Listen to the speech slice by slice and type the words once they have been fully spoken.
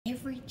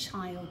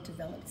child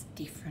develops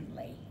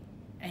differently.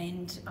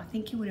 And I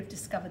think you would have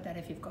discovered that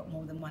if you've got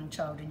more than one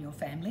child in your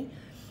family.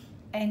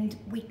 And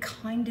we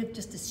kind of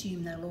just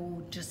assume they'll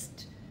all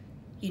just,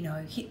 you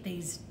know, hit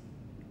these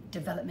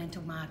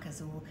developmental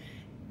markers or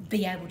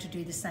be able to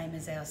do the same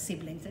as our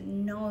siblings.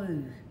 And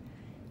no,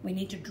 we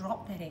need to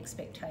drop that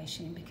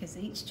expectation, because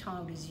each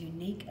child is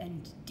unique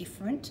and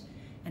different,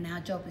 and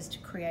our job is to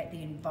create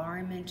the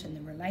environment and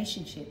the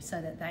relationship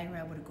so that they are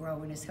able to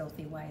grow in as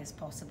healthy a way as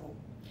possible.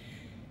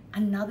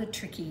 Another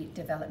tricky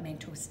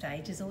developmental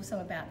stage is also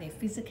about their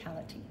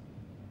physicality.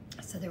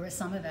 So there are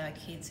some of our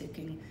kids who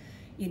can,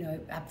 you know,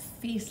 are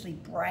fiercely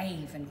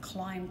brave and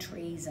climb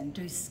trees and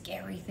do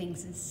scary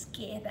things and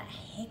scare the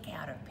heck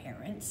out of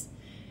parents.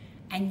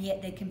 And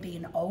yet there can be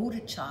an older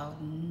child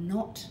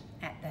not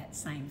at that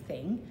same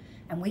thing,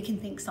 and we can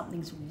think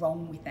something's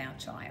wrong with our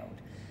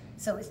child.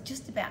 So it's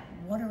just about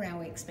what are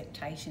our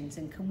expectations,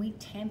 and can we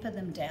tamper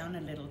them down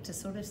a little to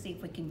sort of see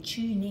if we can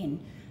tune in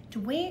to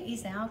where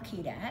is our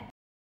kid at